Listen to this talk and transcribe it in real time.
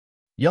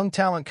Young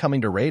talent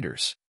coming to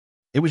Raiders.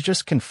 It was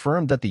just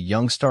confirmed that the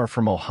young star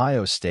from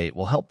Ohio State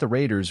will help the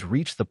Raiders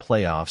reach the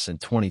playoffs in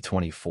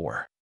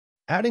 2024,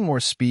 adding more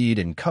speed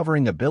and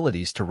covering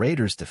abilities to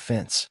Raiders'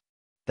 defense.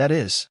 That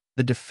is,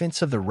 the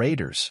defense of the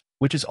Raiders,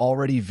 which is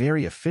already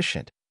very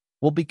efficient,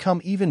 will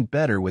become even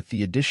better with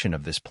the addition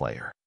of this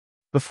player.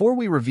 Before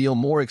we reveal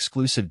more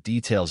exclusive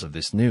details of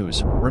this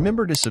news,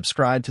 remember to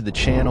subscribe to the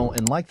channel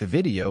and like the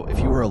video if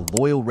you are a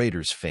loyal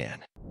Raiders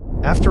fan.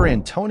 After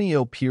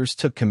Antonio Pierce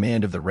took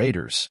command of the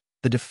Raiders,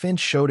 the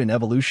defense showed an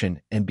evolution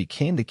and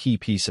became the key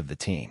piece of the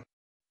team.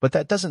 But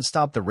that doesn't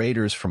stop the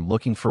Raiders from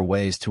looking for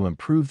ways to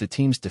improve the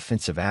team's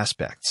defensive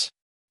aspects.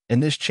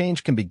 And this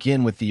change can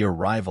begin with the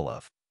arrival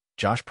of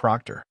Josh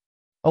Proctor,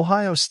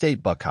 Ohio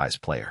State Buckeyes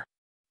player.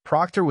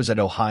 Proctor was at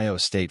Ohio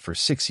State for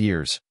 6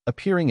 years,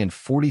 appearing in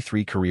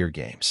 43 career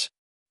games.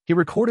 He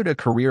recorded a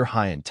career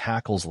high in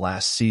tackles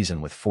last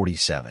season with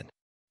 47.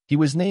 He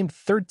was named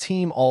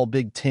third-team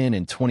All-Big Ten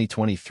in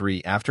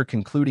 2023 after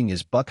concluding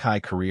his Buckeye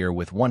career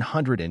with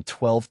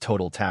 112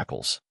 total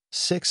tackles,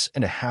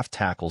 6.5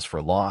 tackles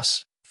for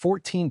loss,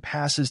 14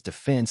 passes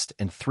defensed,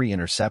 and 3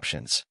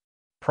 interceptions.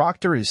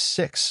 Proctor is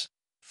 6'3"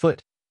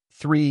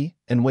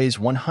 and weighs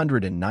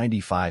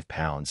 195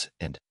 pounds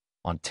and,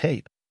 on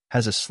tape,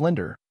 has a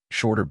slender,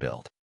 shorter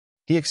build.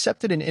 He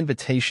accepted an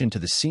invitation to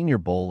the Senior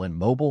Bowl in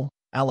Mobile,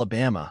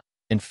 Alabama,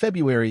 in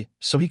February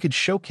so he could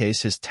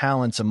showcase his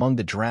talents among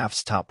the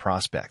draft's top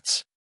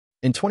prospects.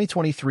 In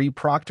 2023,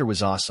 Proctor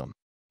was awesome.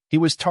 He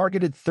was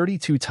targeted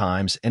 32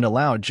 times and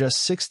allowed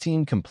just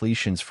 16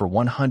 completions for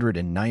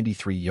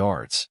 193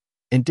 yards,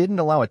 and didn't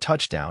allow a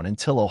touchdown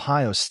until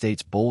Ohio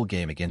State's bowl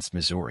game against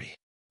Missouri.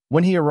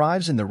 When he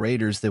arrives in the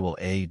Raiders, they will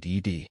add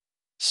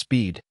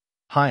speed,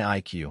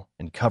 high IQ,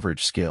 and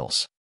coverage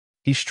skills.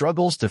 He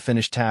struggles to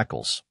finish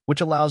tackles,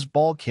 which allows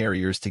ball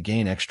carriers to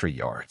gain extra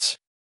yards.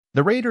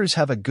 The Raiders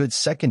have a good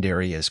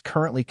secondary as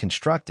currently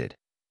constructed,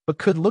 but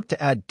could look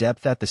to add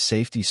depth at the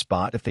safety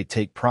spot if they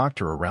take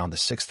Proctor around the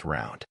 6th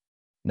round.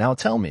 Now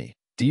tell me,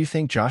 do you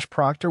think Josh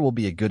Proctor will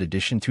be a good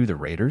addition to the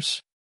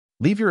Raiders?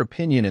 Leave your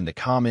opinion in the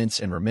comments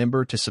and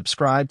remember to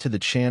subscribe to the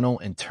channel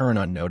and turn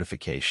on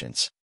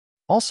notifications.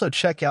 Also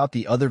check out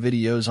the other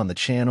videos on the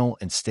channel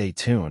and stay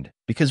tuned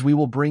because we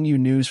will bring you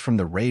news from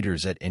the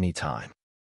Raiders at any time.